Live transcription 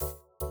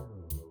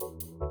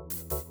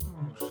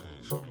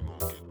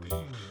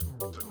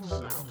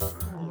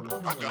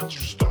I got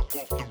you stuck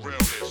off the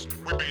realness.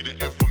 We be the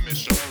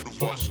infamous, you heard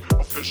of us.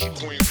 Official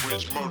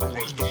Queensbridge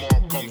murderers.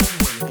 Tomorrow comes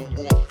spring, but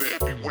warfare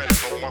beware.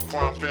 Know my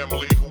crime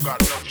family who got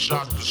enough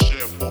shots to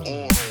share for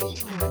all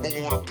those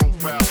who wanna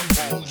profile and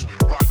pose.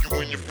 Rock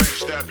you in your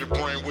face, stab your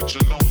brain with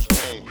your nose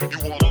bone.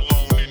 You all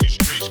alone in these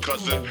streets,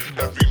 cousin.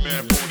 Every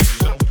man for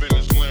himself in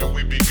his land.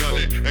 We be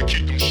gunning and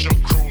keep them shook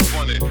crews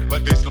running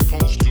like they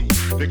supposed to.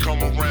 They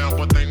come around,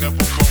 but they never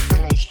come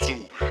close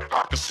to.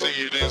 I can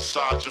see it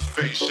inside your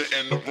face. You're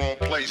in the wrong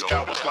place.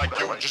 Cowards like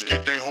you just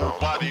get their whole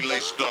body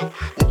laced up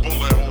with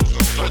bullet holes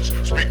and such.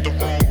 Speak the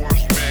wrong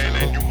words, man,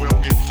 and you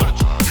will get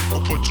touched. You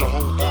will put your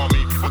whole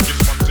army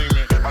against my team,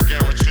 and I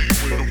guarantee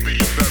you it'll be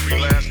your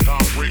very last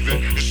time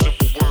breathing. Your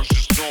simple words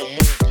just don't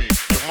move me.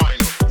 You're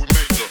minor, we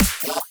major.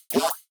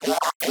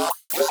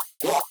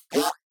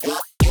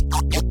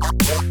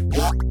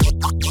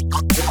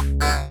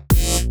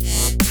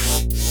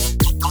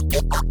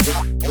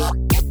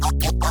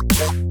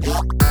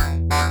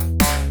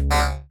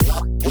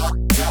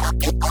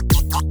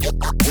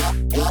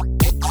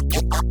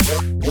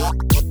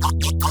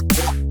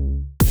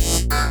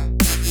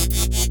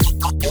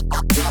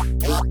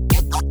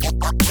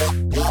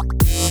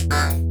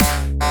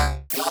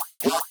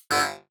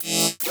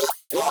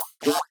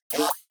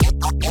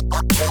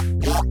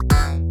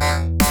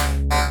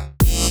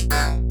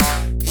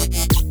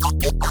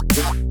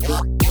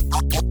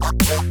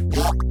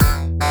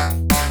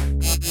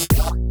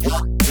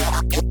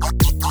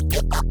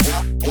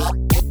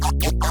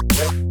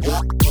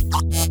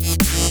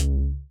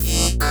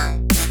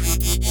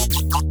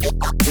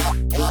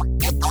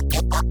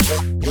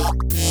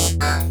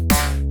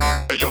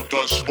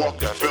 Spark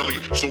the Philly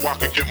so I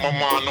can get my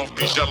mind off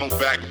these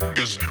yellowback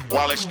niggas.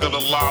 While they still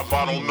alive,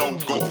 I don't know,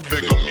 go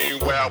figure.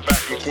 Meanwhile,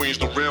 back in Queens,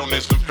 the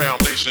realness and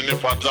foundation.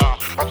 If I die,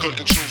 I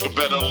couldn't choose a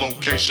better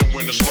location.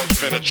 When the slugs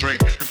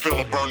penetrate, you feel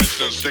a burning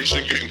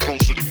sensation, getting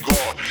closer to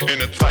God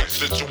in a tight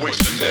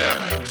situation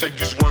now. Take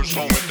these words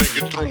home and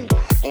think it through,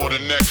 or the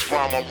next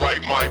rhyme I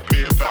write might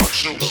be about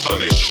you. Son,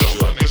 they shook,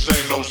 cause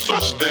ain't no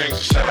such thing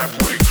as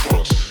halfway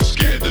crooks.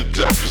 Scared to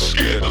death and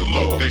scared to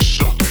look, they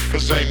shook.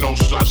 Cause ain't no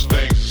such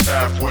thing as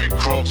halfway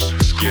crooks.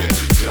 Scared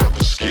to death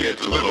and scared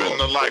to look. Living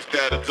the life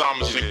that of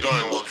diamonds and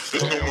guns.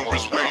 There's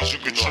numerous ways you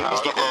can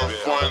choose to earn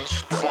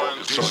funds.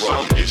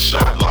 Some get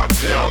shot,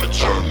 locked down, and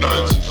turn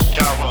nuns.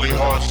 Cowardly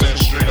hearts and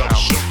straight up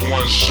shook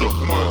ones, shook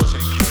ones.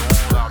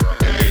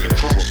 It ain't a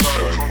crook,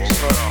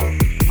 son.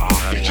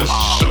 He just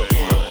a shook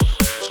one.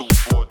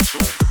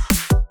 242.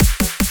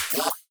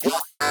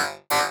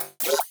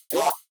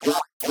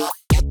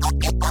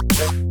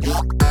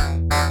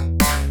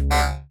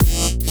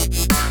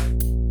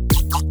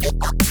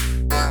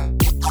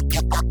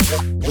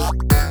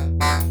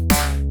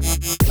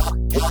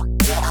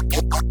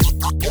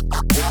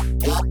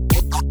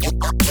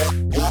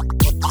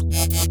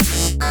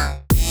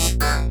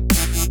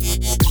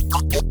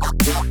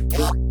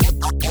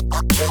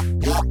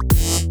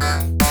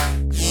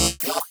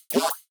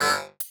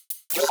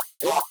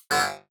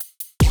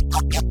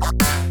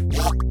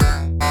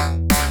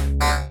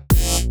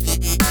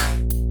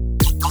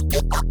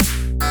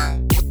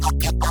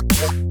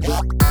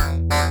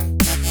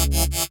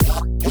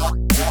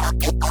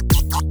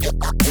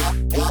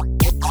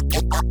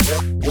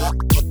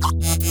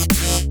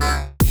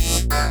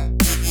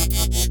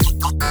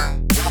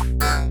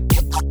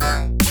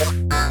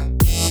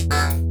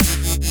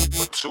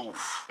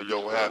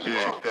 Yo, happy,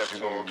 that's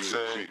what I'm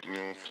saying.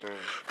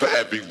 For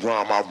every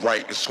rhyme I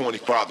write, it's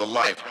 25 to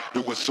life.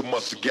 There was so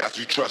much gas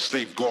you trust,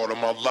 safeguard on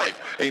my life.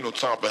 Ain't no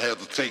time for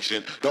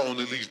hesitation, that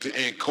only leads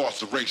to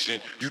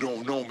incarceration. You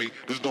don't know me,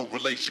 there's no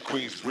relation.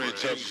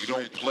 Queensbridge, heavy, you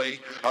don't play.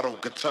 I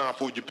don't got time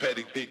for your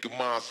petty thinking,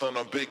 mind, son,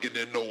 I'm bigger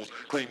than those.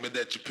 Claiming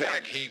that you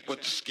pack heat, but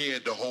you're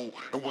scared to hold.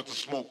 And once the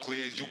smoke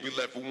clears, you be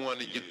left with one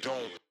and you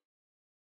don't.